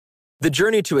The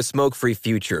journey to a smoke-free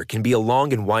future can be a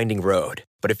long and winding road,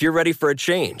 but if you're ready for a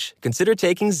change, consider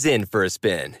taking Zyn for a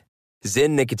spin.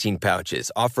 Zyn nicotine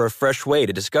pouches offer a fresh way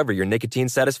to discover your nicotine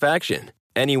satisfaction.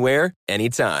 Anywhere,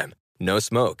 anytime. No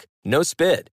smoke, no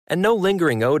spit, and no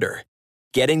lingering odor.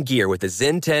 Get in gear with the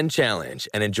Zyn 10 Challenge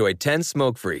and enjoy 10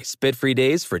 smoke-free, spit-free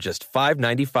days for just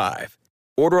 $5.95.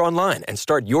 Order online and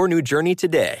start your new journey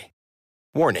today.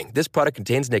 Warning, this product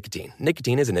contains nicotine.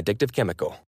 Nicotine is an addictive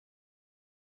chemical.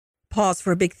 Pause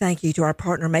for a big thank you to our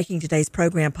partner making today's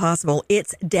program possible.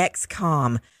 It's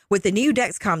Dexcom. With the new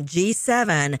Dexcom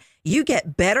G7, you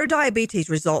get better diabetes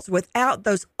results without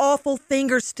those awful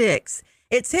finger sticks.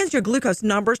 It sends your glucose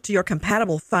numbers to your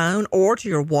compatible phone or to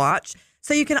your watch,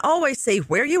 so you can always see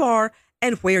where you are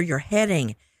and where you're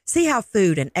heading. See how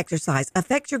food and exercise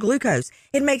affect your glucose.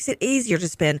 It makes it easier to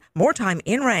spend more time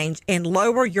in range and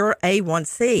lower your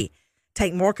A1C.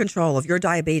 Take more control of your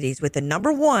diabetes with the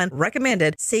 #1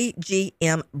 recommended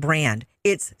CGM brand.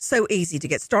 It's so easy to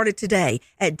get started today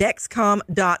at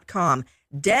Dexcom.com.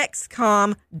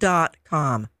 Dexcom.com.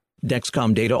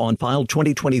 Dexcom data on file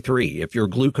 2023. If your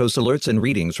glucose alerts and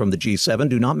readings from the G7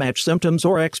 do not match symptoms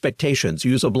or expectations,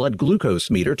 use a blood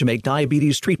glucose meter to make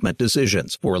diabetes treatment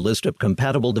decisions. For a list of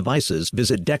compatible devices,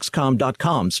 visit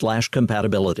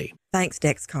Dexcom.com/compatibility. Thanks,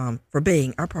 Dexcom, for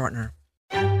being our partner.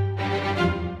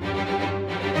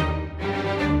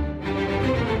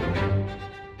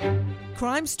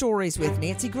 Crime Stories with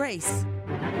Nancy Grace.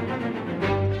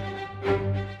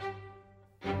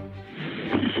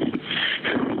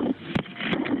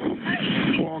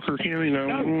 Walker County, no.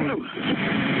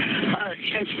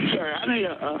 Yes, sir. I need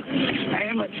a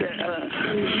ambulance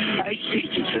at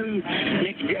 862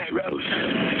 Nicky Jack Road.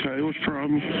 Okay, what's the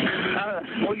problem?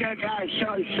 We got a guy who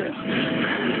shot himself.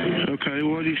 Okay,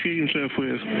 what did he shoot himself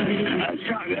with? A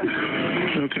shotgun.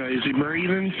 Okay, is he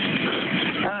breathing?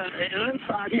 It looks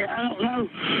like it. I don't know.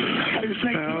 I just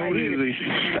think How old is he?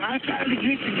 I tried to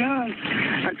get the gun.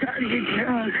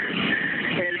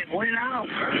 And it went off.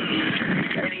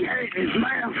 And he had it in his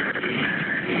mouth.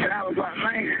 And I was like,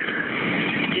 man,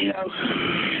 you know.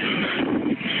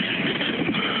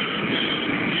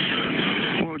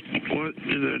 What is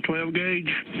it, a 12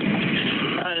 gauge?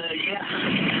 Yeah.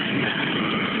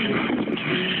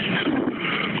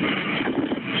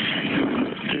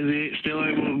 Is he still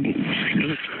able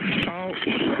to talk?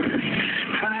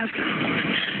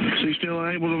 Is he still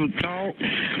able to talk?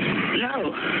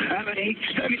 No. I mean, he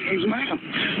stuck it in his mouth.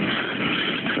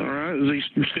 All right. Is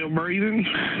he still breathing?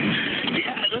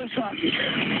 Yeah, it looks like it.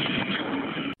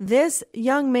 This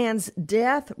young man's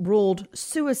death ruled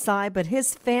suicide, but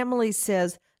his family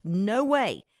says no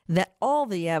way, that all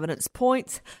the evidence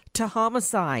points to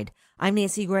homicide. I'm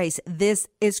Nancy Grace. This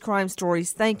is Crime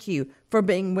Stories. Thank you for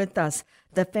being with us.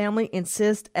 The family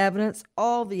insists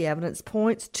all the evidence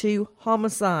points to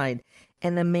homicide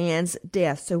and the man's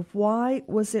death. So why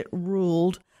was it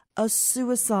ruled a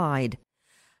suicide?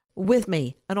 With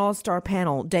me, an all-star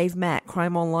panel, Dave Mack,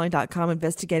 crimeonline.com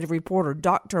investigative reporter,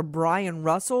 Dr. Brian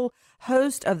Russell,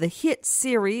 host of the hit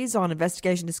series on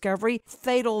investigation discovery,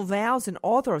 Fatal Vows, and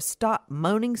author of Stop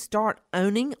Moaning, Start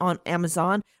Owning on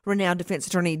Amazon, renowned defense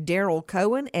attorney Daryl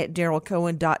Cohen at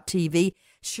darylcohen.tv,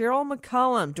 Cheryl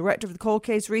McCollum, director of the Cold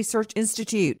Case Research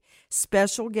Institute,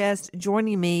 special guest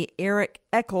joining me, Eric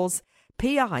Eccles,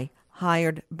 PI,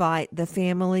 hired by the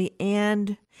family,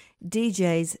 and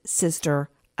DJ's sister,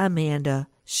 Amanda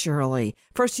Shirley.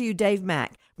 First to you, Dave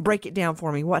Mack. Break it down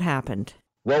for me. What happened?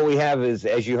 What we have is,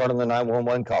 as you heard on the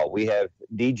 911 call, we have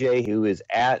DJ who is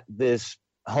at this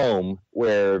home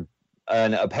where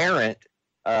an apparent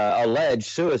alleged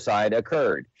suicide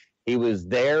occurred. He was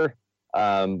there.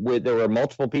 There were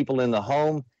multiple people in the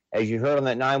home. As you heard on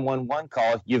that 911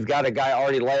 call, you've got a guy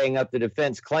already laying up the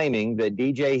defense claiming that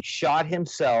DJ shot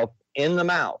himself in the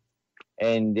mouth.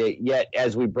 And yet,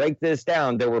 as we break this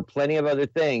down, there were plenty of other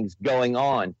things going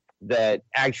on that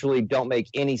actually don't make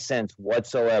any sense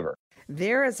whatsoever.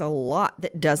 There is a lot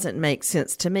that doesn't make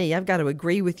sense to me. I've got to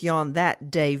agree with you on that,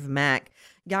 Dave Mack.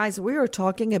 Guys, we are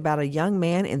talking about a young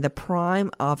man in the prime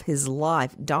of his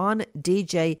life, Don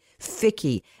DJ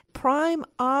Fickey, prime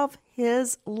of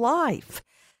his life.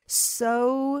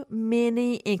 So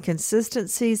many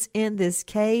inconsistencies in this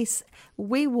case.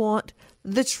 We want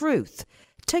the truth.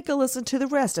 Take a listen to the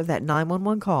rest of that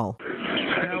 911 call.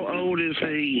 How old is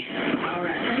he? Hello?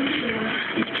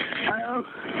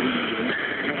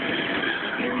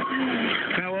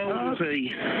 How old is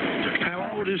he?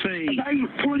 How old is he? I think he's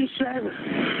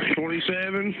 27.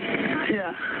 27?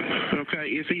 Yeah. Okay,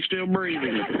 is he still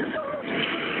breathing?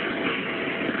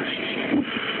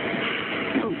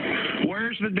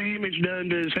 Where's the damage done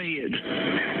to his head?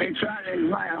 It's right in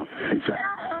his mouth. It's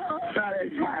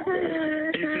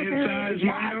his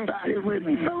mouth?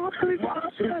 Okay.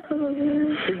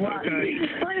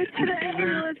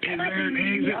 Is there an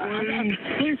exit wound?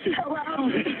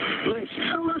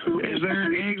 Is there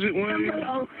an exit wound?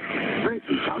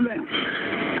 Listen, calm down.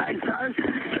 Hey, son.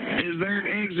 Is there an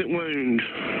exit wound?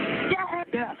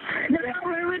 Yeah.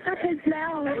 What's in his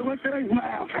mouth? Hey, what's in his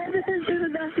mouth?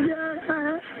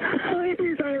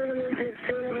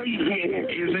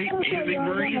 Is he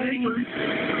breathing?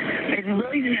 He's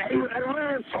breathing.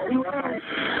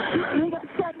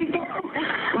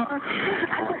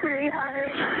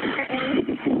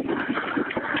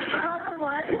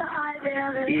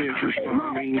 Yes,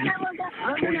 responding.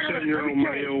 27-year-old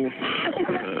male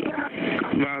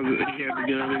advised that he had the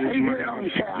gun in his mouth.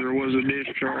 There was a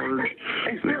discharge.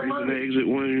 There is an exit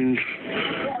wound.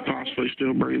 Possibly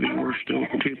still breathing. We're still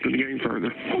attempting to gain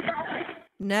further.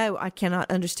 No, I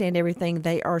cannot understand everything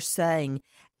they are saying.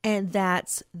 And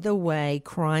that's the way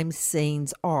crime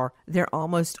scenes are. They're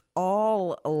almost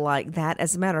all like that.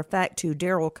 As a matter of fact, to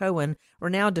Daryl Cohen,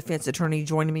 renowned defense attorney,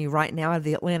 joining me right now out of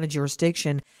the Atlanta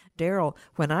jurisdiction. Daryl,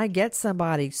 when I get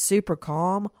somebody super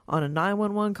calm on a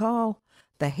 911 call,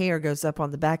 the hair goes up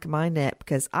on the back of my neck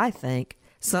because I think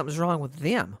something's wrong with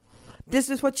them. This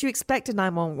is what you expect a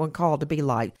 911 call to be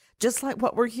like, just like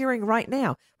what we're hearing right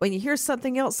now. When you hear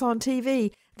something else on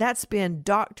TV, that's been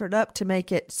doctored up to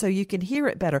make it so you can hear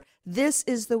it better. This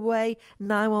is the way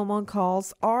 911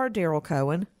 calls are, Daryl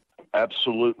Cohen.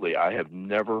 Absolutely. I have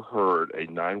never heard a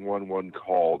 911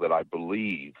 call that I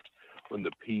believed when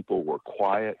the people were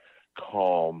quiet,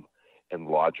 calm, and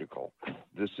logical.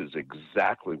 This is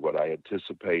exactly what I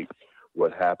anticipate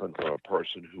would happen from a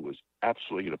person who was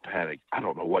absolutely in a panic. I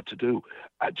don't know what to do.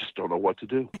 I just don't know what to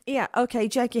do. Yeah, okay,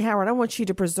 Jackie Howard, I want you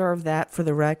to preserve that for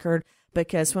the record,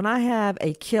 because when I have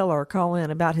a killer call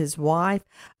in about his wife,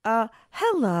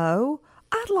 hello,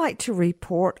 I'd like to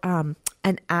report an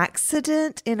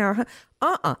accident in our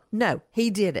home. No, he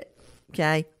did it,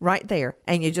 okay, right there.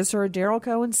 And you just heard Daryl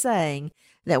Cohen saying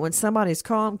that when somebody's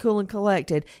calm, cool, and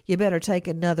collected, you better take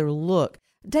another look.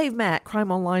 Dave Mack,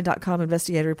 crimeonline.com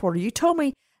investigative reporter, you told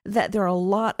me that there are a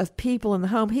lot of people in the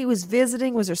home he was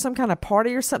visiting. Was there some kind of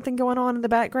party or something going on in the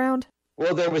background?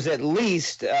 Well, there was at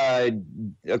least,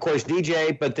 of course,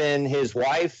 DJ, but then his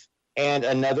wife and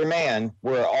another man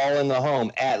were all in the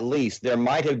home, at least. There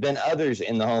might have been others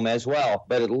in the home as well,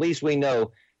 but at least we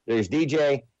know there's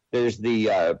DJ, there's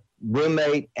the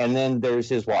roommate, and then there's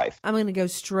his wife. I'm going to go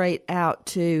straight out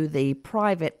to the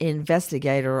private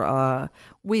investigator.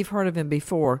 We've heard of him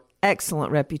before.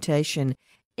 Excellent reputation.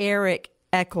 Eric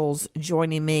Eccles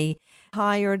joining me,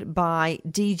 hired by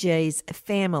DJ's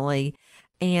family.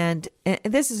 And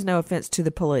this is no offense to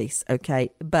the police, okay?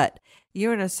 But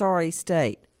you're in a sorry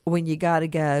state when you got to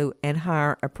go and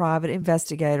hire a private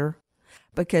investigator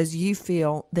because you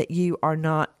feel that you are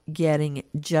not getting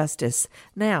justice.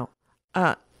 Now,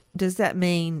 does that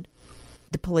mean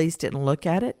the police didn't look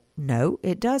at it? No,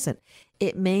 it doesn't.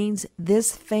 It means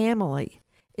this family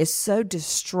is so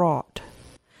distraught.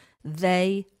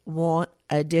 They want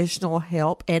additional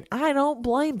help, and I don't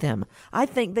blame them. I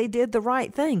think they did the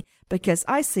right thing because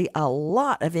I see a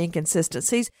lot of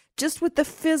inconsistencies just with the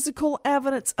physical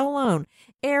evidence alone.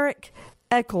 Eric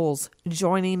Eccles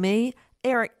joining me.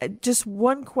 Eric, just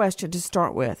one question to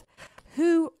start with.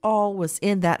 Who all was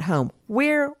in that home?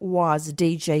 Where was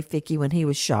DJ Fickey when he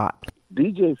was shot?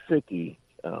 DJ Fickey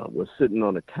was sitting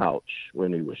on a couch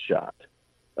when he was shot.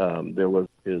 There was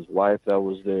his wife that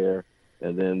was there,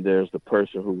 and then there's the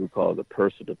person who we call the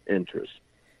person of interest,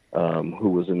 who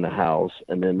was in the house,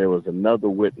 and then there was another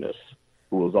witness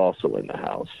who was also in the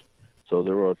house. So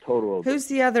there were a total of... Who's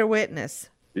the other witness?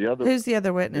 Who's the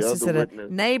other witness? Is it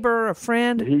a neighbor, a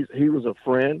friend? He was a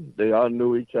friend. They all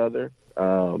knew each other.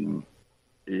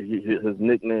 His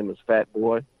nickname is Fat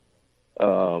Boy,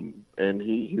 and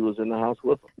he was in the house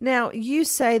with him. Now, you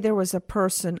say there was a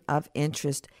person of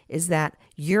interest. Is that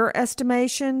your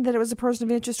estimation that it was a person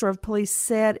of interest, or have police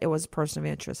said it was a person of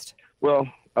interest? Well,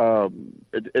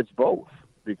 it's both,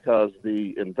 because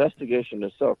the investigation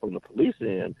itself from the police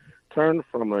end turned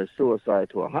from a suicide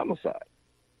to a homicide.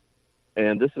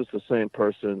 And this is the same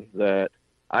person that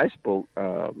I spoke,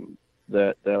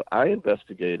 that I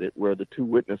investigated, where the two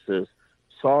witnesses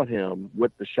saw him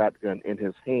with the shotgun in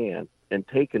his hand and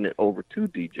taking it over to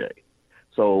DJ.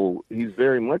 So he's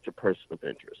very much a person of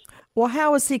interest. Well,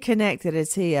 how is he connected?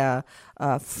 Is he a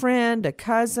friend, a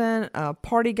cousin, a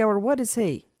party goer? What is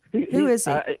he? Who is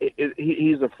he?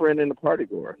 He's a friend and a party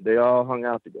goer. They all hung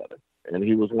out together, and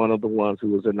he was one of the ones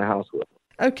who was in the house with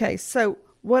him. Okay, so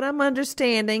what I'm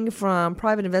understanding from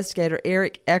private investigator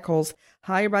Eric Eccles,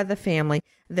 hired by the family,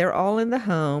 they're all in the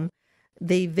home.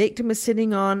 The victim is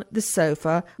sitting on the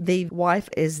sofa. The wife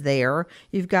is there.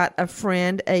 You've got a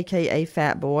friend, a.k.a.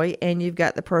 Fat Boy, and you've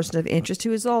got the person of interest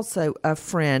who is also a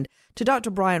friend. To Dr.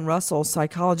 Brian Russell,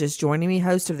 psychologist joining me,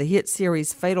 host of the hit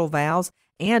series Fatal Vows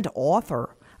and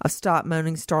author of Stop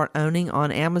Moaning, Start Owning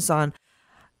on Amazon.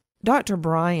 Dr.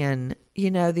 Brian,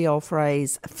 you know the old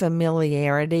phrase,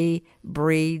 familiarity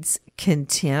breeds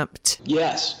contempt.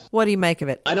 Yes. What do you make of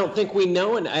it? I don't think we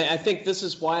know, and I think this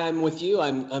is why I'm with you.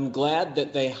 I'm glad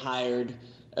that they hired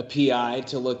a PI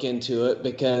to look into it,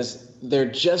 because there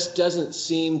just doesn't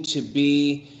seem to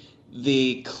be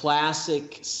the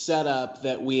classic setup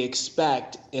that we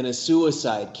expect in a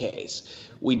suicide case.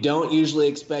 We don't usually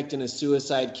expect in a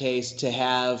suicide case to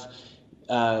have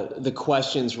the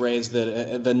questions raised,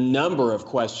 the number of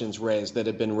questions raised that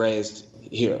have been raised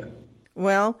here.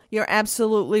 Well, you're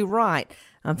absolutely right.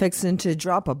 I'm fixing to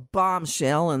drop a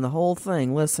bombshell in the whole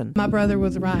thing. Listen. My brother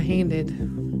was right-handed,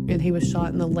 and he was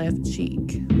shot in the left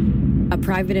cheek. A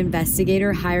private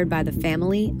investigator hired by the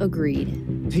family agreed.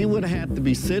 He would have had to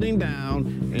be sitting down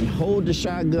and hold the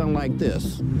shotgun like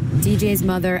this. DJ's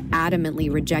mother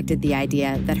adamantly rejected the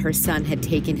idea that her son had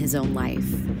taken his own life.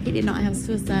 He did not have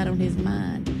suicide on his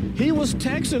mind. He was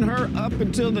texting her up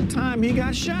until the time he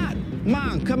got shot.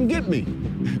 Mom, come get me.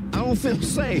 I don't feel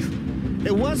safe.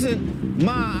 It wasn't,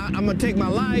 Mom, I'm gonna take my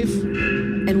life.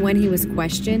 And when he was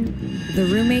questioned, the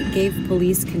roommate gave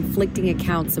police conflicting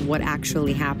accounts of what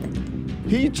actually happened.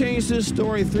 He changed his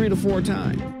story 3 to 4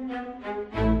 times.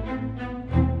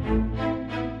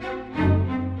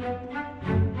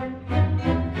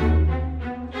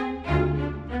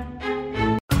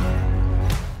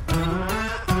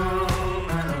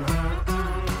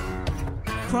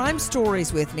 Crime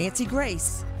Stories with Nancy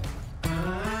Grace.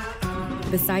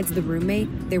 Besides the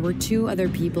roommate, there were 2 other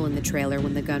people in the trailer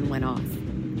when the gun went off.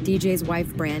 DJ's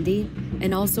wife, Brandy,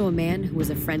 and also a man who was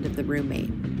a friend of the roommate.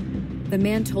 The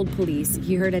man told police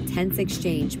he heard a tense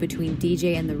exchange between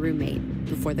DJ and the roommate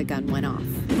before the gun went off.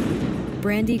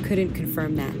 Brandy couldn't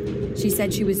confirm that. She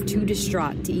said she was too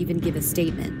distraught to even give a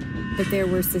statement, but there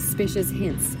were suspicious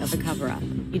hints of a cover-up.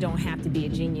 You don't have to be a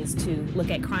genius to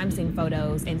look at crime scene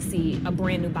photos and see a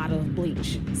brand new bottle of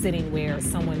bleach sitting where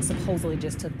someone supposedly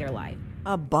just took their life.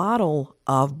 A bottle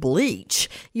of bleach.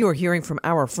 You are hearing from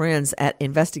our friends at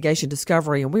Investigation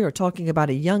Discovery, and we are talking about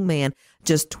a young man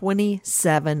just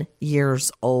 27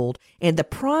 years old. In the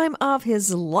prime of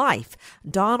his life,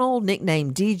 Donald,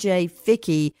 nicknamed DJ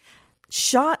Ficky,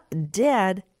 shot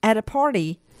dead at a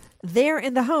party there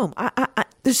in the home.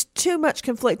 There's too much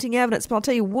conflicting evidence, but I'll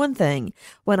tell you one thing.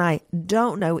 When I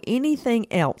don't know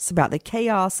anything else about the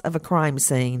chaos of a crime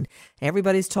scene,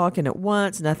 everybody's talking at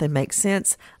once, nothing makes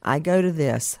sense, I go to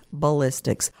this: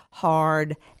 ballistics,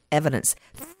 hard evidence,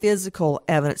 physical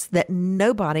evidence that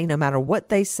nobody, no matter what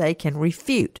they say, can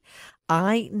refute.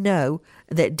 I know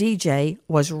that DJ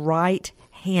was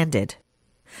right-handed.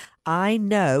 I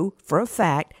know for a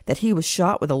fact that he was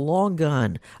shot with a long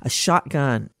gun, a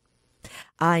shotgun.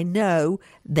 I know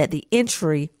that the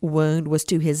entry wound was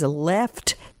to his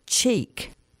left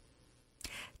cheek.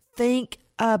 Think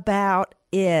about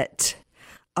it.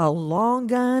 A long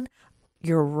gun,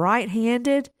 you're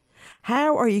right-handed.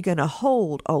 How are you going to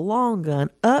hold a long gun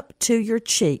up to your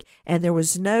cheek? And there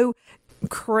was no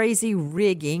crazy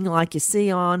rigging like you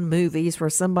see on movies where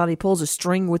somebody pulls a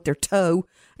string with their toe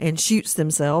and shoots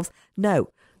themselves. No,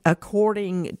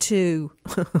 according to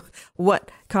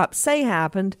what cops say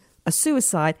happened, a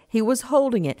suicide, he was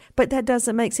holding it. But that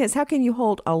doesn't make sense. How can you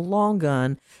hold a long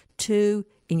gun and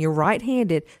you're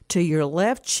right-handed, to your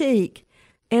left cheek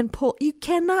and pull? You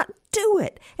cannot do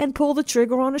it and pull the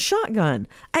trigger on a shotgun.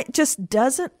 It just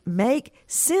doesn't make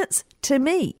sense to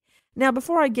me. Now,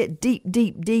 before I get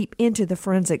deep into the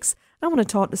forensics, I want to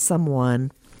talk to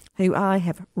someone who I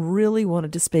have really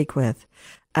wanted to speak with.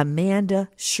 Amanda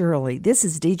Shirley. This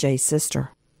is DJ's sister.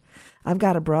 I've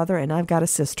got a brother and I've got a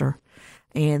sister,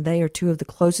 and they are 2 of the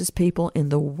closest people in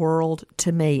the world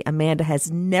to me. Amanda has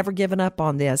never given up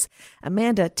on this.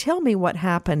 Amanda, tell me what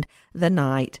happened the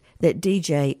night that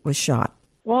DJ was shot.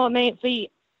 Well, Nancy,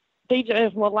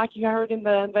 DJ, well, like you heard in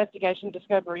the Investigation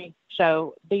Discovery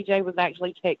show, DJ was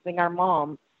actually texting our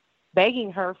mom,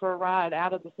 begging her for a ride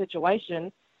out of the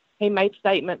situation. He made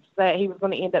statements that he was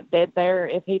going to end up dead there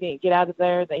if he didn't get out of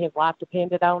there, that his life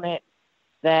depended on it,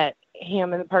 that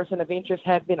him and the person of interest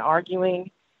had been arguing.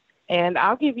 And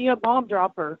I'll give you a bomb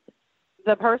dropper.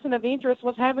 The person of interest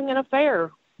was having an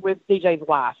affair with DJ's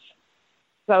wife.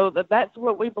 So that's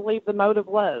what we believe the motive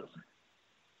was.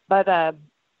 But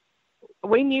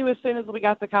we knew as soon as we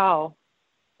got the call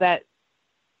that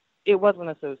it wasn't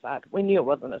a suicide. We knew it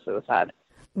wasn't a suicide.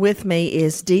 With me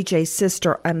is DJ's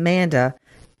sister, Amanda.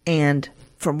 And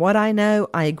from what I know,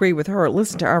 I agree with her.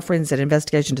 Listen to our friends at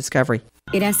Investigation Discovery.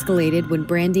 It escalated when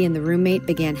Brandy and the roommate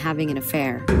began having an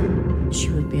affair. She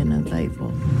was being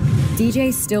unfaithful.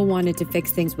 DJ still wanted to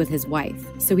fix things with his wife,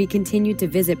 so he continued to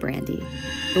visit Brandy.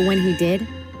 But when he did,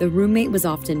 the roommate was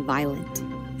often violent.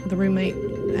 The roommate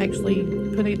actually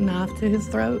put a knife to his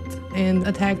throat and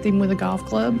attacked him with a golf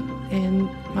club, and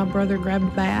my brother grabbed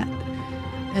a bat,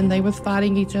 and they was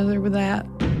fighting each other with that.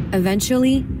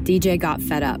 Eventually, DJ got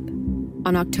fed up.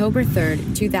 On October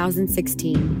 3rd,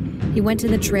 2016, he went to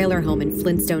the trailer home in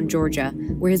Flintstone, Georgia,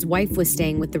 where his wife was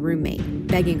staying with the roommate,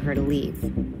 begging her to leave.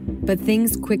 But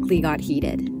things quickly got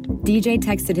heated. DJ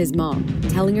texted his mom,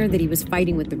 telling her that he was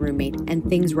fighting with the roommate and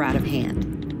things were out of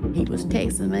hand. He was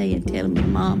texting me and telling me,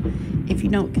 Mom, if you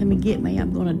don't come and get me,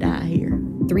 I'm going to die here.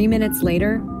 3 minutes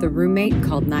later, the roommate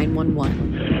called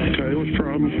 911. Okay, what's the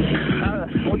problem?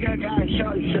 We got a guy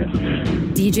shot himself.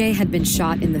 DJ had been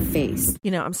shot in the face.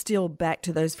 You know, I'm still back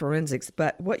to those forensics,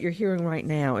 but what you're hearing right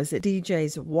now is that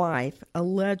DJ's wife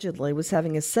allegedly was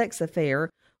having a sex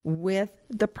affair with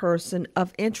the person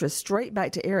of interest. Straight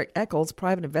back to Eric Eccles,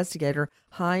 private investigator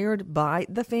hired by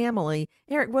the family.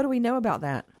 Eric, what do we know about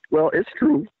that? Well, it's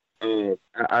true.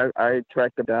 I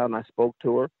tracked her down. I spoke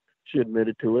to her. She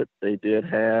admitted to it. They did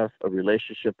have a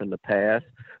relationship in the past,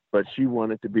 but she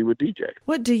wanted to be with DJ.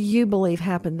 What do you believe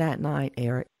happened that night,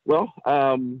 Eric? Well,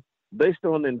 based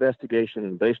on the investigation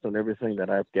and based on everything that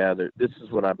I've gathered, this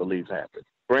is what I believe happened.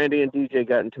 Brandy and DJ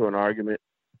got into an argument.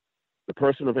 The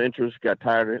person of interest got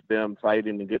tired of them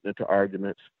fighting and getting into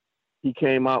arguments. He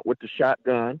came out with the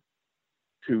shotgun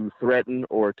to threaten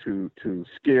or to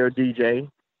scare DJ.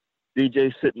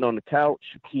 DJ sitting on the couch.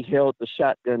 He held the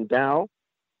shotgun down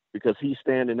because he's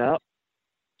standing up.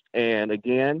 And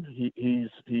again,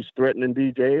 he's threatening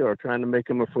DJ or trying to make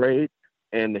him afraid.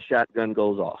 And the shotgun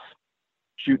goes off,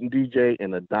 shooting DJ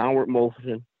in a downward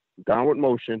motion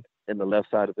in the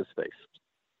left side of his face.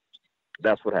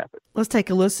 That's what happened. Let's take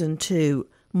a listen to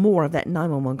more of that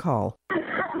 911 call.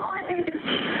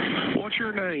 What's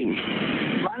your name?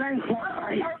 My name's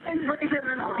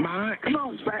Mike? Come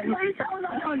on, Spade.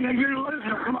 You're a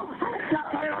loser. Come on.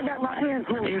 I got my hands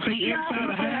full. Is he inside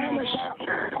the house?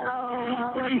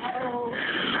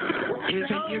 Is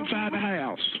he inside the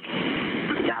house?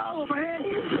 No, man.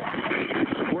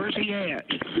 Where's he at?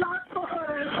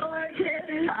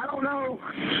 I don't know.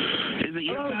 Is he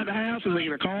inside the house? Is he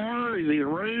in a car? Is he in a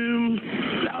room?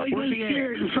 No, he's in the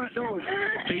chair in the front door.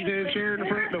 He's in a chair in the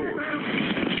front door?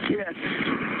 Yes.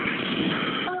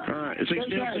 All right. Is he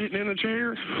still sitting in the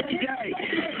chair? DJ.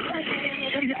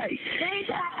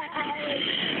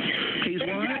 He's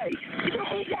what?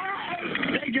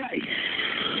 DJ.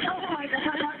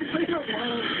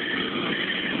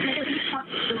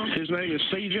 His name is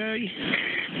CJ?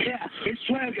 Yeah, it's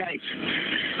 12 gauge.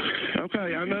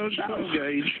 Okay, I know it's 12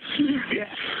 gauge.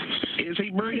 Yeah. Is he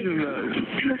breathing though? Is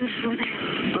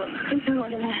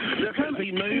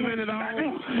he moving at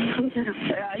all?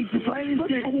 Yeah, he's playing.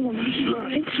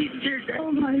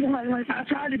 I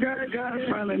tried to grab a gun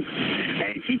from him,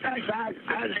 and she thinks I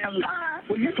am.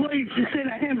 Will you please just send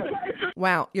a ambulance?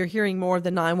 Wow, you're hearing more of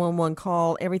the 911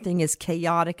 call. Everything is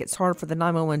chaotic. It's hard for the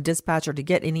 911 dispatcher to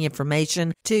get any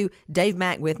information. To Dave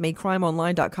Mack with me,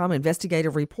 crimeonline.com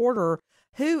investigative reporter.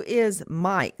 Who is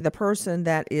Mike, the person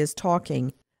that is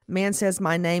talking? Man says,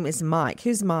 my name is Mike.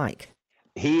 Who's Mike?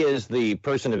 He is the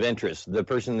person of interest, the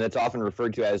person that's often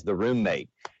referred to as the roommate.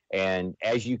 And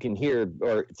as you can hear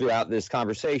or throughout this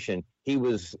conversation, he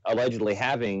was allegedly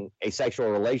having a sexual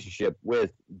relationship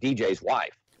with DJ's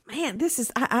wife. Man, this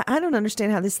is, I don't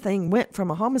understand how this thing went from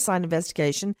a homicide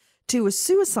investigation to a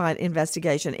suicide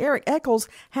investigation. Eric Eccles,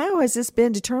 how has this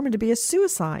been determined to be a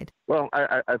suicide? Well,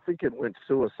 I think it went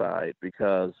suicide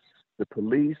because the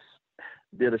police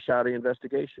did a shoddy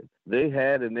investigation. They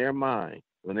had in their mind,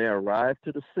 when they arrived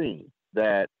to the scene,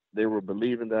 that they were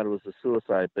believing that it was a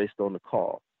suicide based on the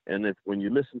call. And when you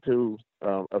listen to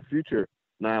a future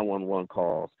 911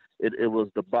 calls, it was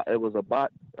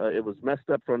messed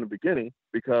up from the beginning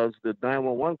because the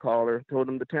 911 caller told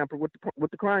them to tamper with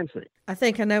the crime scene. I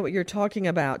think I know what you're talking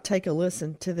about. Take a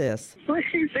listen to this.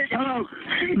 Hello,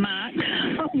 Mike.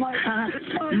 Oh my God,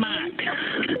 Mike.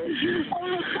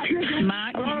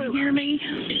 Mike, can you hear me?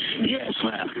 Yes,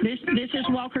 ma'am. This is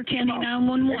Walker County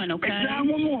 911. Okay.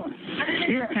 911.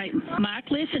 Yeah. Okay, Mike,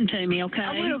 listen to me. Okay.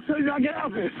 I will as soon as I get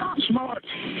off here. Smart.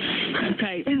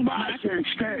 Okay.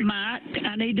 Mike,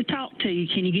 I need to talk to you.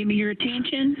 Can you give me your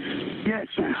attention? Yes,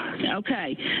 ma'am. Okay.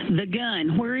 Okay. The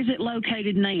gun, where is it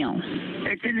located now?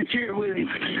 It's in the chair with him.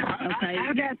 Okay.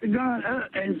 I got the gun up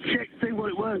and checked to see what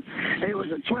it was. It was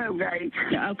a 12 gauge.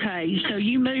 Okay, so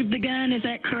you moved the gun, is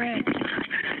that correct?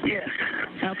 Yes.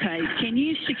 Okay. Can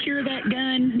you secure that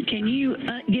gun? Can you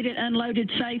get it unloaded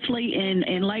safely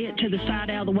and lay it to the side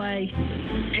out of the way?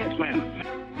 Yes,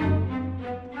 ma'am.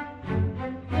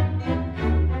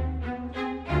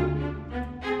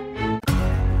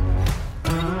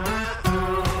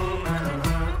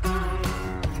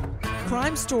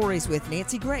 Crime Stories with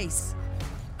Nancy Grace.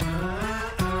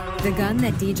 The gun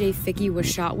that DJ Ficky was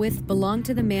shot with belonged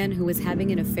to the man who was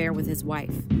having an affair with his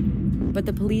wife. But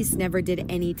the police never did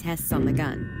any tests on the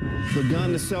gun. The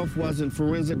gun itself wasn't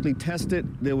forensically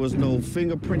tested. There was no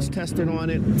fingerprints tested on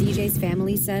it. DJ's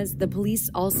family says the police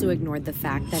also ignored the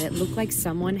fact that it looked like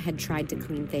someone had tried to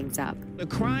clean things up. The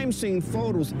crime scene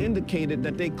photos indicated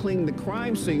that they cleaned the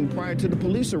crime scene prior to the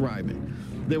police arriving.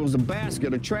 There was a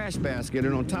basket, a trash basket,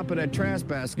 and on top of that trash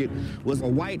basket was a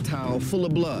white towel full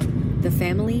of blood. The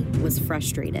family was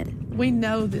frustrated. We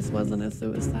know this wasn't a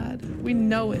suicide. We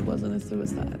know it wasn't a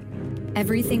suicide.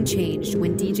 Everything changed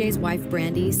when DJ's wife,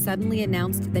 Brandy, suddenly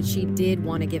announced that she did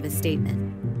want to give a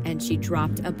statement, and she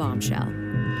dropped a bombshell.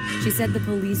 She said the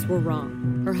police were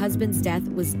wrong. Her husband's death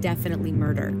was definitely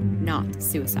murder, not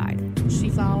suicide. She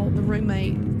saw the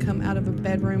roommate come out of a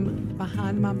bedroom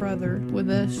behind my brother with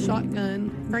a shotgun.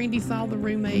 Brandy saw the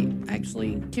roommate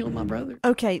actually kill my brother.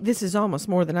 Okay, this is almost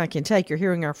more than I can take. You're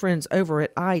hearing our friends over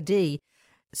at ID.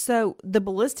 So the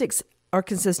ballistics are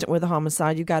consistent with a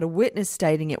homicide. You got a witness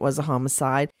stating it was a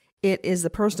homicide. It is the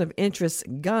person of interest's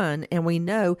gun, and we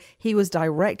know he was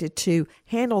directed to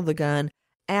handle the gun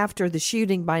after the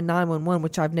shooting by 911,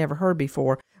 which I've never heard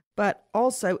before, but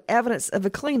also evidence of a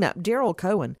cleanup. Daryl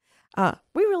Cohen,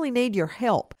 we really need your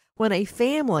help when a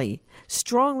family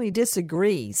strongly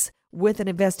disagrees with an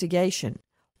investigation.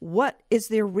 What is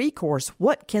their recourse?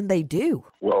 What can they do?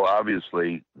 Well,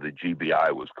 obviously, the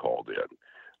GBI was called in.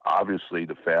 Obviously,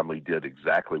 the family did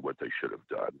exactly what they should have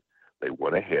done. They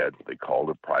went ahead, they called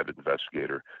a private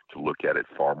investigator to look at it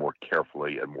far more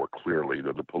carefully and more clearly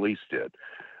than the police did.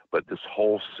 But this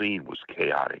whole scene was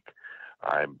chaotic.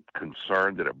 I'm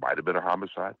concerned that it might have been a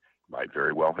homicide, might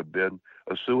very well have been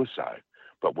a suicide.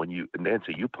 But when you,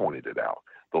 Nancy, you pointed it out,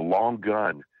 the long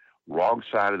gun, wrong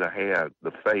side of the hand,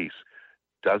 the face,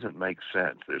 doesn't make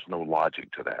sense. There's no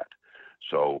logic to that.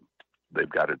 So they've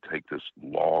got to take this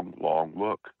long, long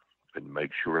look and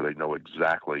make sure they know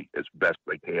exactly as best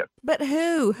they can. But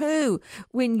who?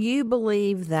 When you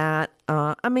believe that,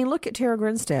 look at Tara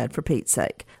Grinstead, for Pete's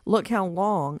sake. Look how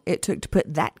long it took to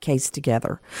put that case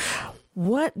together.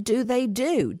 What do they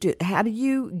do? How do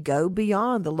you go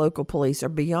beyond the local police or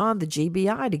beyond the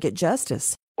GBI to get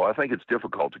justice? Well, I think it's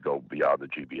difficult to go beyond the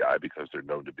GBI because they're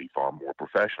known to be far more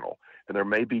professional, and there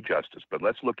may be justice. But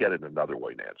let's look at it another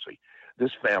way, Nancy.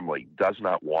 This family does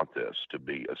not want this to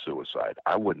be a suicide.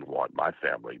 I wouldn't want my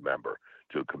family member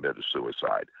to commit a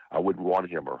suicide. I wouldn't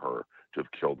want him or her to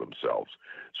have killed themselves.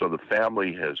 So the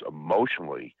family has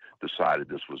emotionally decided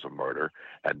this was a murder,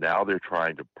 and now they're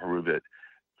trying to prove it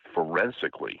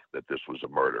forensically that this was a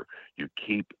murder. You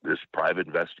keep this private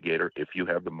investigator, if you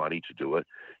have the money to do it,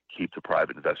 keep the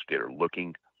private investigator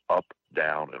looking up,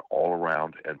 down, and all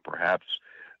around, and perhaps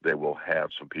they will have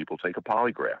some people take a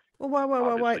polygraph.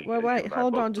 Well, wait.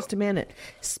 Hold on just a minute.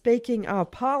 Speaking of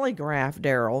polygraph,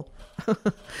 Daryl,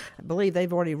 I believe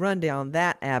they've already run down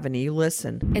that avenue.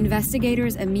 Listen.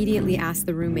 Investigators immediately asked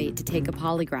the roommate to take a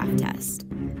polygraph test.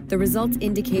 The results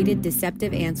indicated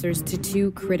deceptive answers to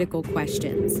two critical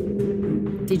questions.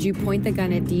 Did you point the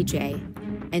gun at DJ?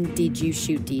 And did you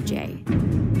shoot DJ?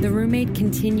 The roommate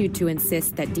continued to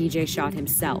insist that DJ shot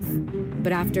himself.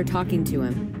 But after talking to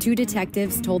him, two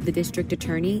detectives told the district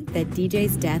attorney that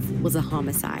DJ's death was a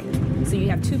homicide. So you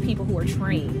have two people who are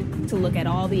trained to look at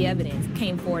all the evidence,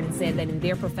 came forward and said that in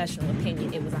their professional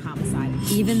opinion, it was a homicide.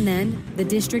 Even then, the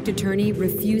district attorney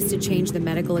refused to change the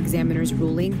medical examiner's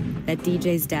ruling that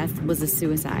DJ's death was a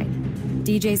suicide.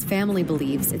 DJ's family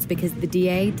believes it's because the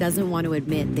DA doesn't want to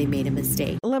admit they made a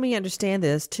mistake. Let me understand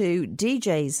this to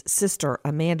DJ's sister,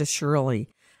 Amanda Shirley.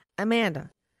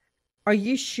 Amanda, are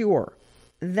you sure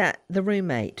that the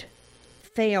roommate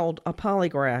failed a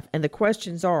polygraph? And the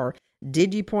questions are,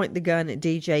 did you point the gun at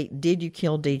DJ? Did you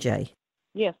kill DJ?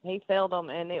 Yes, he failed them,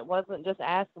 and it wasn't just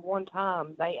asked one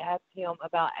time. They asked him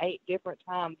about 8 different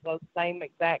times those same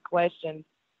exact questions,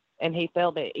 and he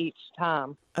failed it each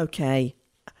time. Okay.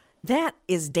 That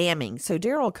is damning. So,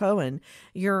 Daryl Cohen,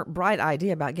 your bright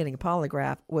idea about getting a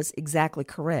polygraph was exactly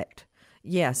correct.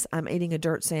 Yes, I'm eating a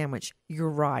dirt sandwich. You're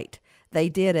right. They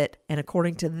did it, and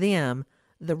according to them,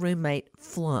 the roommate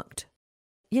flunked.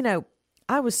 You know,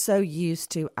 I was so used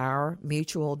to our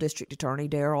mutual district attorney,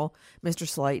 Daryl, Mr.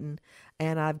 Slayton,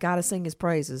 and I've got to sing his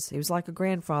praises. He was like a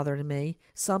grandfather to me.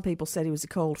 Some people said he was a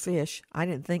cold fish. I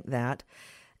didn't think that.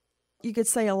 You could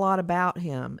say a lot about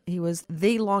him. He was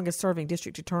the longest serving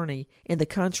district attorney in the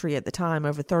country at the time,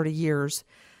 over 30 years.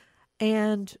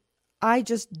 And I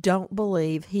just don't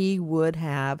believe he would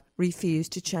have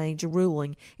refused to change a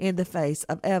ruling in the face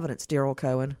of evidence, Daryl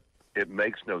Cohen. It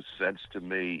makes no sense to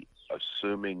me,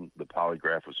 assuming the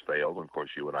polygraph was failed. Of course,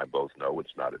 you and I both know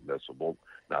it's not admissible,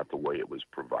 not the way it was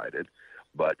provided,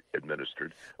 but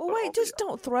administered. Well, wait, just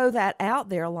don't throw that out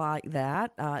there like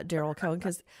that, Daryl Cohen,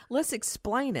 because let's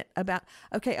explain it.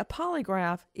 Okay, a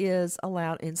polygraph is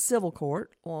allowed in civil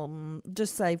court.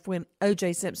 Just say when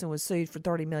O.J. Simpson was sued for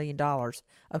 $30 million.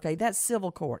 Okay, that's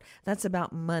civil court. That's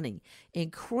about money.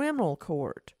 In criminal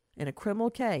court, in a criminal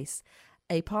case,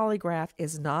 a polygraph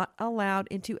is not allowed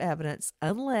into evidence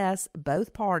unless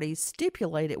both parties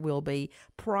stipulate it will be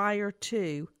prior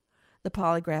to the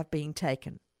polygraph being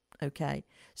taken. Okay,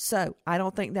 so I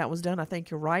don't think that was done. I think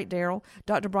you're right, Daryl.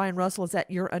 Dr. Brian Russell, is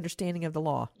that your understanding of the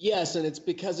law? Yes, and it's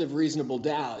because of reasonable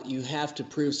doubt. You have to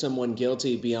prove someone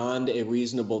guilty beyond a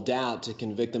reasonable doubt to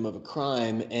convict them of a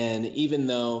crime. And even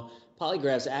though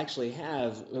polygraphs actually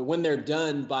have, when they're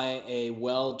done by a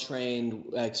well-trained,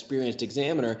 experienced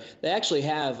examiner, they actually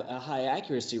have a high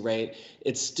accuracy rate,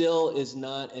 it still is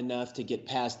not enough to get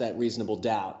past that reasonable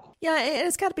doubt. Yeah,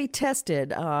 it's got to be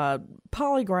tested.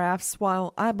 Polygraphs,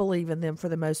 while I believe in them for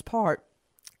the most part,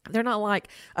 they're not like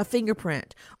a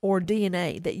fingerprint or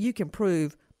DNA that you can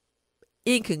prove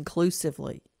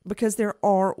inconclusively, because there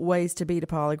are ways to beat a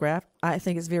polygraph. I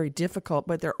think it's very difficult,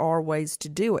 but there are ways to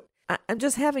do it. I'm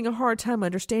just having a hard time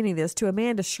understanding this. To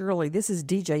Amanda Shirley, this is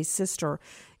DJ's sister.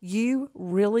 You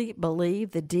really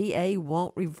believe the DA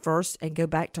won't reverse and go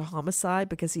back to homicide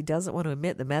because he doesn't want to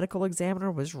admit the medical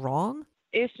examiner was wrong?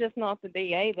 It's just not the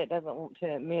DA that doesn't want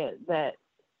to admit that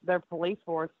their police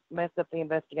force messed up the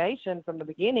investigation from the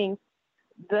beginning.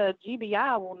 The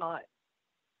GBI will not.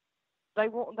 They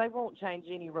won't change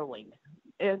any ruling.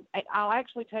 And I'll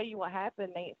actually tell you what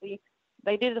happened, Nancy.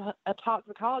 They did a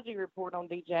toxicology report on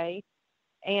DJ,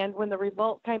 and when the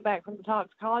results came back from the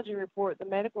toxicology report, the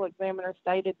medical examiner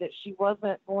stated that she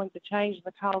wasn't going to change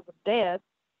the cause of death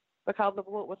because of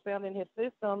what was found in his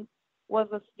system was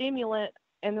a stimulant.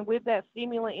 And with that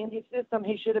stimulant in his system,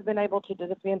 he should have been able to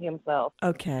defend himself.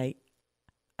 Okay.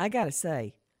 I got to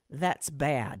say, that's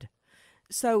bad.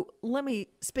 So let me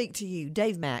speak to you,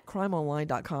 Dave Mack,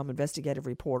 crimeonline.com investigative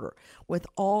reporter. With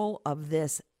all of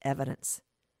this evidence,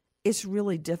 it's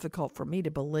really difficult for me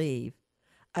to believe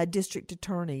a district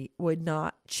attorney would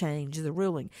not change the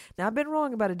ruling. Now, I've been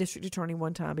wrong about a district attorney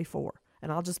one time before,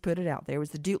 and I'll just put it out there. It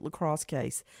was the Duke Lacrosse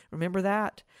case. Remember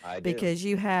that? I do. Because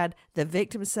you had the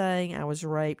victim saying, I was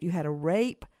raped. You had a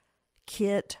rape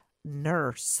kit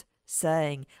nurse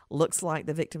saying, looks like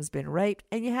the victim's been raped.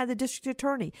 And you had the district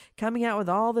attorney coming out with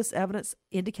all this evidence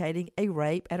indicating a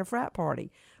rape at a frat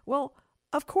party. Well,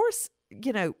 of course,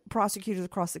 prosecutors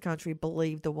across the country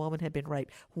believed the woman had been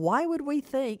raped. Why would we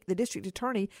think the district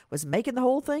attorney was making the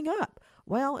whole thing up?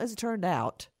 Well, as it turned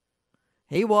out,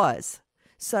 he was.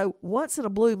 So once in a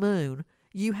blue moon,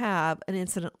 you have an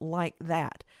incident like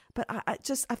that. But I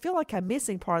feel like I'm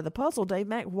missing part of the puzzle, Dave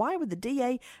Mack. Why would the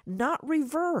DA not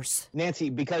reverse? Nancy,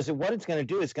 because what it's going to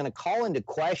do is going to call into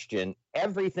question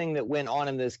everything that went on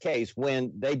in this case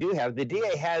when they do have, the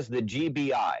DA has the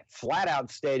GBI flat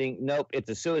out stating, nope, it's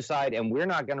a suicide and we're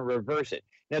not going to reverse it.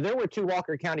 Now, there were 2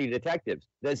 Walker County detectives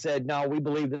that said, no, we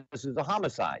believe this is a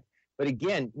homicide. But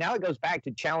again, now it goes back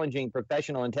to challenging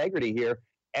professional integrity here.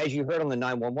 As you heard on the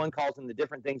 911 calls and the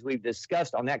different things we've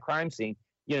discussed on that crime scene,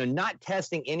 not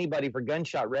testing anybody for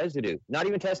gunshot residue, not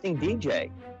even testing DJ.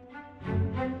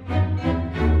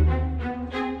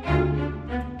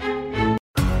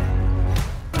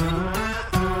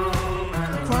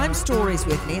 Crime Stories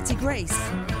with Nancy Grace.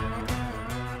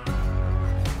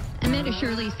 Amanda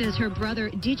Shirley says her brother,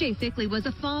 DJ Fickley, was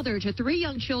a father to 3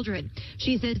 young children.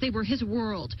 She says they were his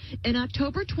world. In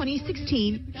October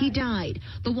 2016, he died.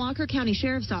 The Walker County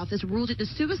Sheriff's Office ruled it a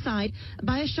suicide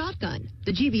by a shotgun.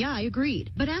 The GBI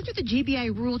agreed. But after the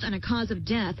GBI ruled on a cause of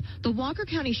death, the Walker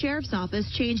County Sheriff's Office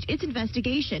changed its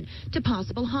investigation to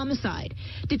possible homicide.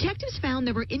 Detectives found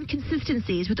there were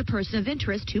inconsistencies with the person of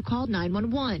interest who called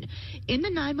 911. In the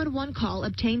 911 call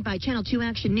obtained by Channel 2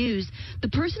 Action News, the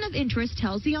person of interest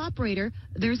tells the operator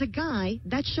there's a guy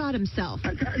that shot himself.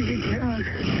 A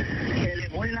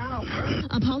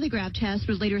polygraph test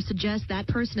would later suggest that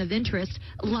person of interest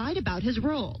lied about his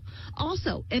role.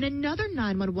 Also, in another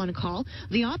 911 call,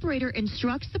 the operator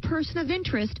instructs the person of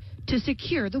interest to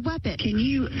secure the weapon. Can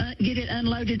you get it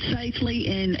unloaded safely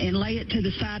and lay it to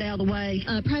the side out of the way?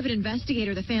 A private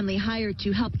investigator the family hired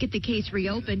to help get the case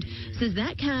reopened says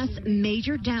that casts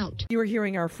major doubt. You were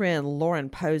hearing our friend Lauren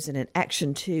Posen at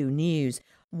Action 2 News,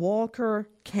 Walker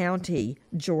County,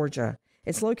 Georgia.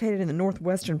 It's located in the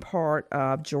northwestern part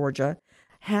of Georgia.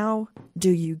 How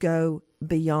do you go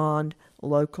beyond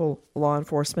local law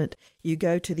enforcement? You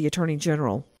go to the Attorney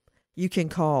General. You can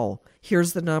call.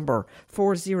 Here's the number,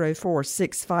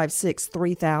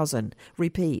 404-656-3000.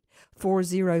 Repeat,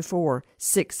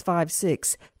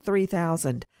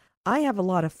 404-656-3000. I have a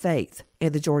lot of faith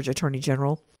in the Georgia Attorney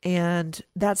General, and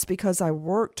that's because I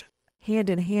worked hand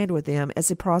in hand with them as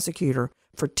a prosecutor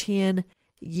for 10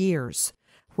 years.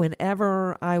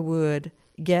 Whenever I would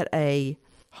get a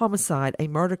homicide, a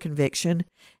murder conviction,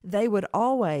 they would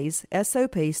always,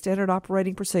 SOP, standard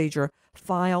operating procedure,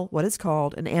 file what is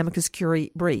called an amicus curiae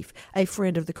brief, a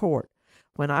friend of the court.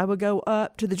 When I would go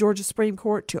up to the Georgia Supreme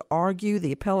Court to argue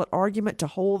the appellate argument to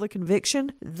hold the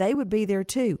conviction, they would be there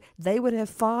too. They would have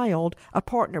filed a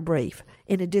partner brief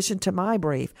in addition to my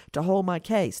brief to hold my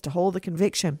case, to hold the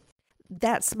conviction.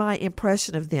 That's my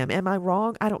impression of them. Am I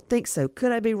wrong? I don't think so.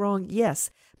 Could I be wrong? Yes.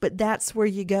 But that's where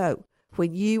you go.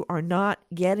 When you are not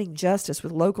getting justice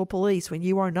with local police, when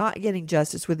you are not getting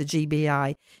justice with the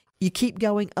GBI, you keep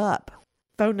going up.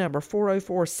 Phone number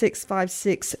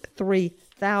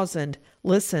 404-656-3000.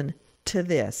 Listen to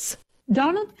this.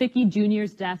 Donald Fickey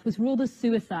Jr.'s death was ruled a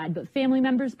suicide, but family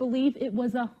members believe it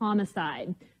was a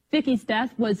homicide. Fickey's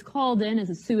death was called in as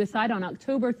a suicide on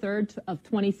October 3rd of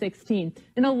 2016.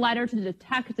 In a letter to the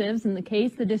detectives in the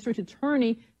case, the district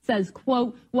attorney says,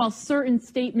 quote, while certain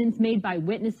statements made by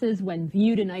witnesses when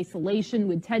viewed in isolation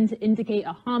would tend to indicate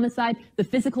a homicide, the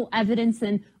physical evidence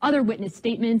and other witness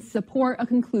statements support a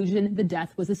conclusion the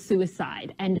death was a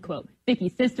suicide, end quote.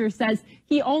 Fickey's sister says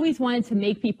he always wanted to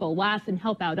make people laugh and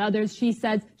help out others. She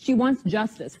says she wants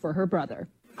justice for her brother.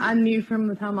 I knew from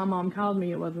the time my mom called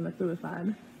me it wasn't a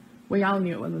suicide. We all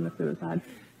knew it wasn't a suicide.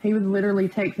 He was literally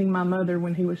texting my mother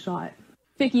when he was shot.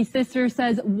 Fickey's sister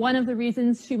says one of the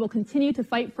reasons she will continue to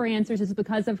fight for answers is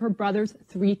because of her brother's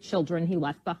 3 children he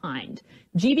left behind.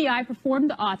 GBI performed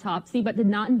the autopsy but did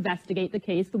not investigate the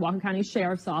case. The Walker County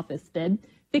Sheriff's Office did.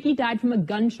 Fickey died from a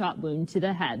gunshot wound to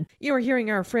the head. You are hearing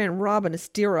our friend Robin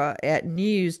Estira at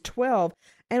News 12.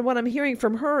 And what I'm hearing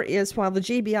from her is while the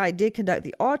GBI did conduct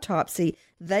the autopsy,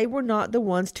 they were not the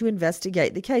ones to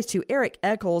investigate the case. To Eric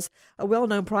Eccles, a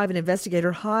well-known private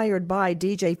investigator hired by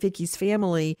DJ Fickey's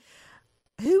family,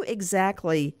 who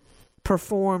exactly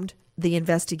performed the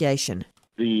investigation?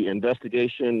 The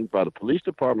investigation by the police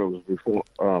department was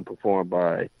performed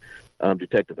by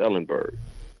Detective Ellenberg.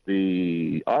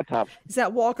 The autopsy... Is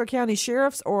that Walker County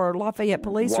Sheriff's or Lafayette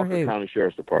Police or who? Walker County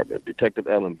Sheriff's Department. Detective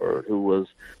Ellenberg, who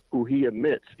he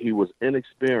admits he was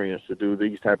inexperienced to do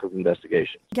these type of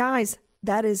investigations. Guys,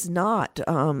 that is not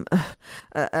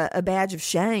a badge of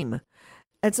shame.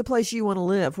 It's a place you want to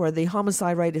live where the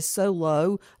homicide rate is so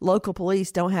low, local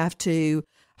police don't have to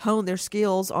hone their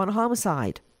skills on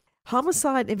homicide.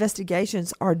 Homicide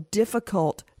investigations are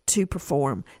difficult to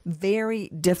perform, very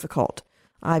difficult.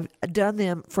 I've done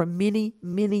them for many,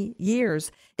 many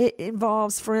years. It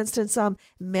involves, for instance,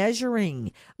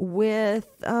 measuring with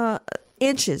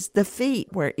inches, the feet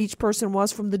where each person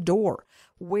was from the door,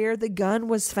 where the gun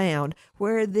was found,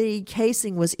 where the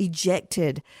casing was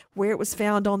ejected, where it was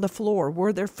found on the floor,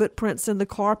 were there footprints in the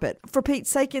carpet. For Pete's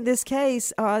sake, in this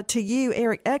case, to you,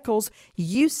 Eric Eccles,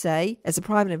 you say, as a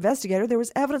private investigator, there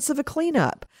was evidence of a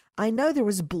cleanup. I know there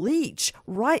was bleach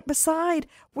right beside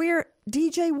where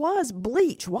DJ was.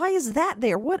 Bleach. Why is that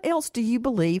there? What else do you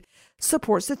believe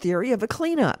supports the theory of a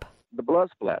cleanup? The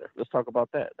blood splatter. Let's talk about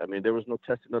that. I mean, there was no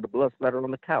testing of the blood splatter on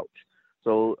the couch.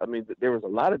 So, I mean, there was a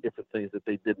lot of different things that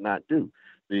they did not do.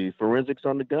 The forensics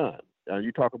on the gun.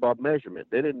 You talk about measurement.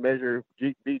 They didn't measure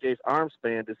DJ's arm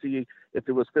span to see if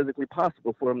it was physically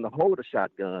possible for him to hold a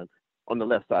shotgun on the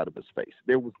left side of his face.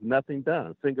 There was nothing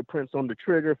done. Fingerprints on the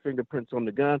trigger, fingerprints on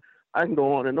the gun. I can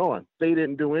go on and on. They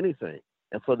didn't do anything.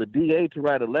 And for the DA to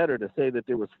write a letter to say that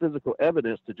there was physical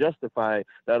evidence to justify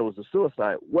that it was a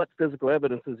suicide, what physical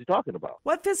evidence is he talking about?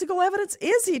 What physical evidence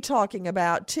is he talking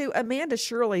about? To Amanda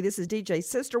Shirley, this is DJ's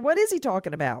sister, what is he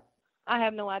talking about? I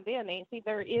have no idea, Nancy.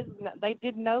 They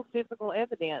did no physical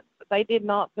evidence. They did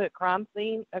not put a crime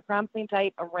scene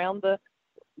tape around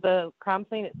the crime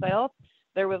scene itself.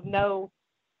 There was no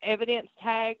evidence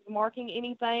tags marking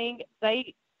anything.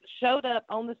 They showed up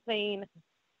on the scene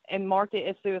and marked it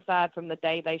as suicide from the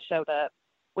day they showed up.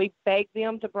 We begged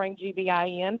them to bring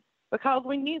GBI in because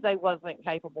we knew they wasn't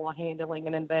capable of handling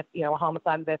a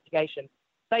homicide investigation.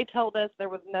 They told us there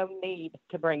was no need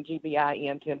to bring GBI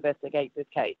in to investigate this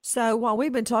case. So while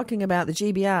we've been talking about the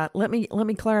GBI, let me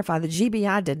clarify. The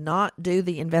GBI did not do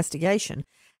the investigation.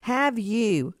 Have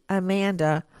you,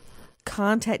 Amanda,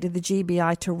 contacted the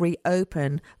GBI to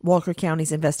reopen Walker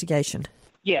County's investigation?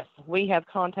 Yes, we have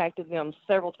contacted them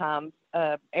several times.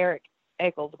 Eric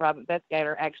Eccles, the private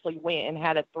investigator, actually went and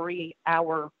had a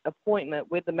 3-hour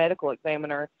appointment with the medical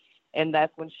examiner, and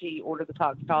that's when she ordered the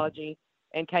toxicology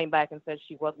and came back and said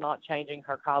she was not changing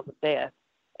her cause of death.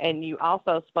 And you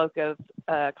also spoke of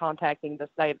contacting the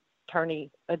state attorney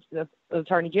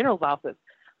general's office.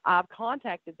 I've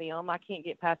contacted them. I can't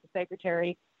get past the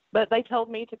secretary, but they told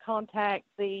me to contact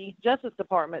the Justice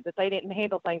Department, that they didn't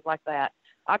handle things like that.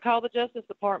 I call the Justice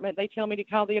Department. They tell me to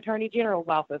call the Attorney General's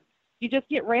office. You just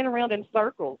get ran around in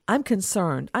circles. I'm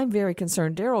concerned. I'm very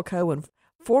concerned. Daryl Cohen,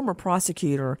 former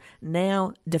prosecutor,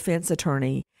 now defense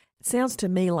attorney. It sounds to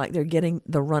me like they're getting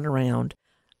the runaround.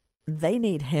 They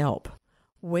need help.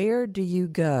 Where do you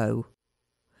go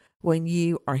when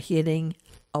you are hitting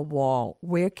a wall?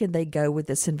 Where can they go with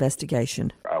this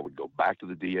investigation? I would go back to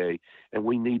the DA, and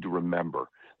we need to remember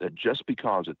that just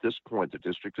because at this point the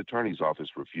district attorney's office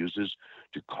refuses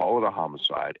to call it a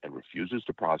homicide and refuses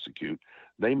to prosecute,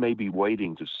 they may be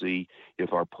waiting to see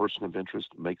if our person of interest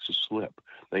makes a slip.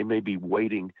 They may be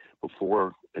waiting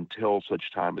until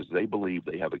such time as they believe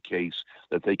they have a case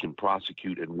that they can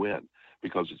prosecute and win,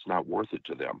 because it's not worth it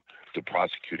to them to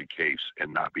prosecute a case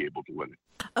and not be able to win it.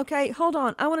 Okay, hold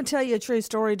on. I want to tell you a true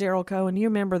story, Daryl Cohen. You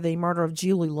remember the murder of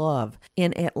Julie Love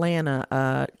in Atlanta,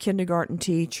 a kindergarten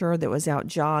teacher that was out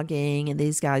jogging, and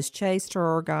these guys chased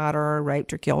her, got her, raped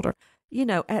her, killed her. You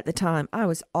know, at the time, I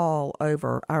was all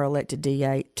over our elected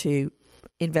DA to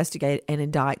investigate and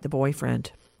indict the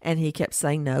boyfriend. And he kept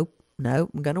saying, no, I'm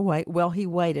going to wait. Well, he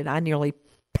waited. I nearly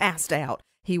passed out.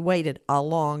 He waited a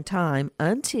long time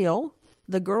until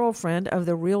the girlfriend of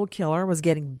the real killer was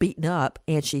getting beaten up,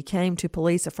 and she came to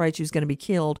police afraid she was going to be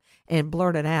killed and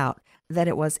blurted out that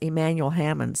it was Emmanuel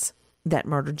Hammonds that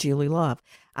murdered Julie Love.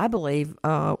 I believe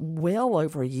well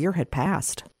over a year had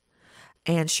passed.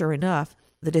 And sure enough,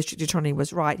 the district attorney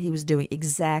was right. He was doing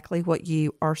exactly what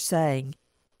you are saying.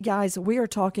 Guys, we are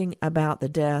talking about the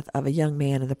death of a young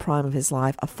man in the prime of his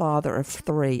life, a father of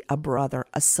 3, a brother,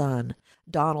 a son,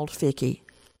 Donald Fickey.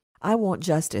 I want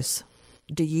justice.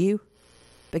 Do you?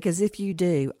 Because if you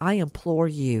do, I implore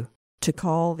you to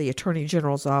call the Attorney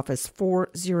General's office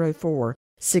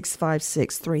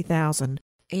 404-656-3000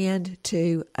 and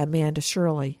to Amanda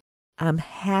Shirley. I'm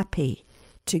happy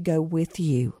to go with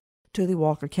you to the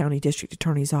Walker County District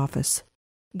Attorney's office.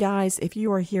 Guys, if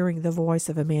you are hearing the voice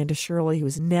of Amanda Shirley, who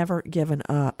has never given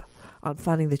up on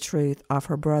finding the truth of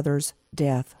her brother's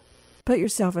death, put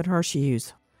yourself in her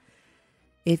shoes.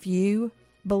 If you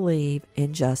believe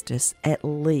in justice, at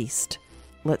least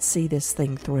let's see this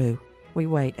thing through. We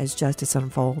wait as justice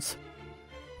unfolds.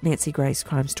 Nancy Grace,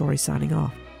 Crime Story, signing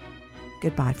off.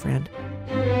 Goodbye, friend.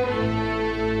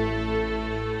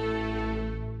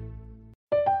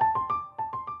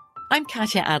 I'm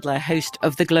Katya Adler, host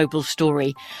of The Global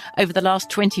Story. Over the last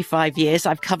 25 years,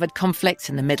 I've covered conflicts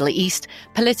in the Middle East,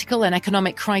 political and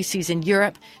economic crises in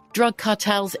Europe, drug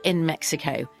cartels in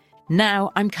Mexico.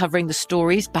 Now I'm covering the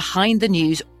stories behind the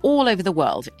news all over the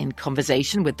world in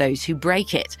conversation with those who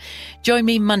break it. Join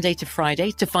me Monday to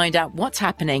Friday to find out what's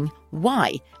happening,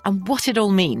 why, and what it all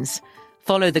means.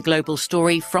 Follow The Global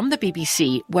Story from the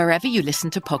BBC wherever you listen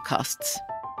to podcasts.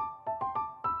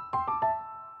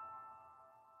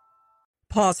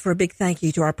 Pause for a big thank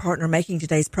you to our partner making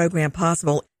today's program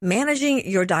possible. Managing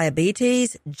your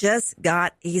diabetes just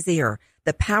got easier.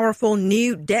 The powerful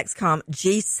new Dexcom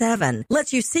G7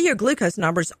 lets you see your glucose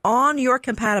numbers on your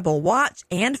compatible watch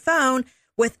and phone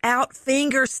without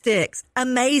finger sticks.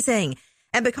 Amazing.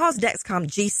 And because Dexcom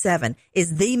G7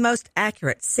 is the most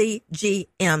accurate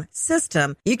CGM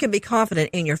system, you can be confident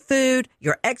in your food,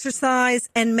 your exercise,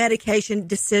 and medication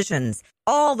decisions.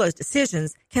 All those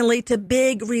decisions can lead to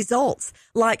big results,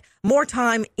 like more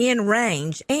time in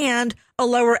range and a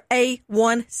lower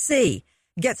A1C.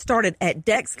 Get started at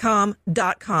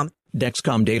Dexcom.com.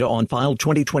 Dexcom data on file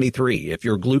 2023. If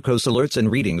your glucose alerts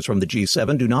and readings from the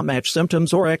G7 do not match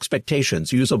symptoms or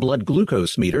expectations, use a blood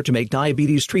glucose meter to make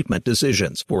diabetes treatment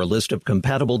decisions. For a list of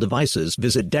compatible devices,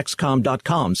 visit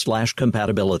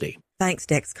Dexcom.com/compatibility. Thanks,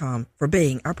 Dexcom, for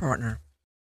being our partner.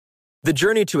 The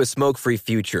journey to a smoke-free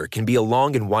future can be a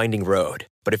long and winding road.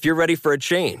 But if you're ready for a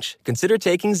change, consider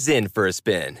taking Zyn for a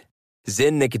spin.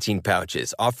 Zyn nicotine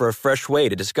pouches offer a fresh way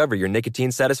to discover your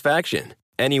nicotine satisfaction.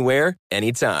 Anywhere,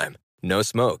 anytime. No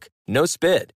smoke, no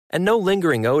spit, and no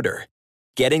lingering odor.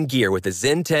 Get in gear with the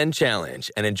Zyn 10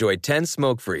 Challenge and enjoy 10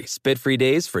 smoke-free, spit-free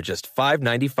days for just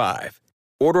 $5.95.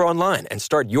 Order online and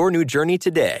start your new journey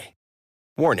today.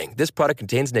 Warning, this product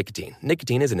contains nicotine.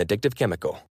 Nicotine is an addictive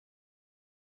chemical.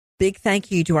 Big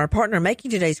thank you to our partner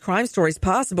making today's crime stories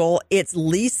possible. It's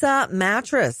Leesa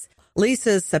Mattress.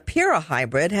 Leesa's Sapira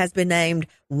Hybrid has been named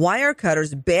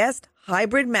Wirecutter's best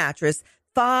hybrid mattress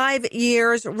 5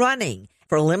 years running.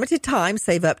 For a limited time,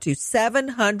 save up to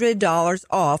 $700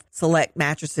 off select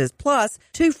mattresses plus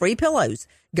 2 free pillows.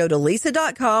 Go to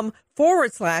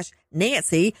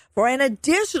Leesa.com/Nancy for an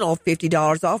additional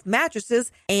 $50 off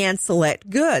mattresses and select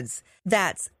goods.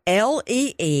 That's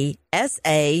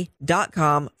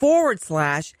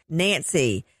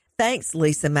LEESA.com/Nancy. Thanks,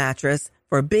 Leesa Mattress,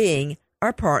 for being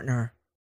our partner.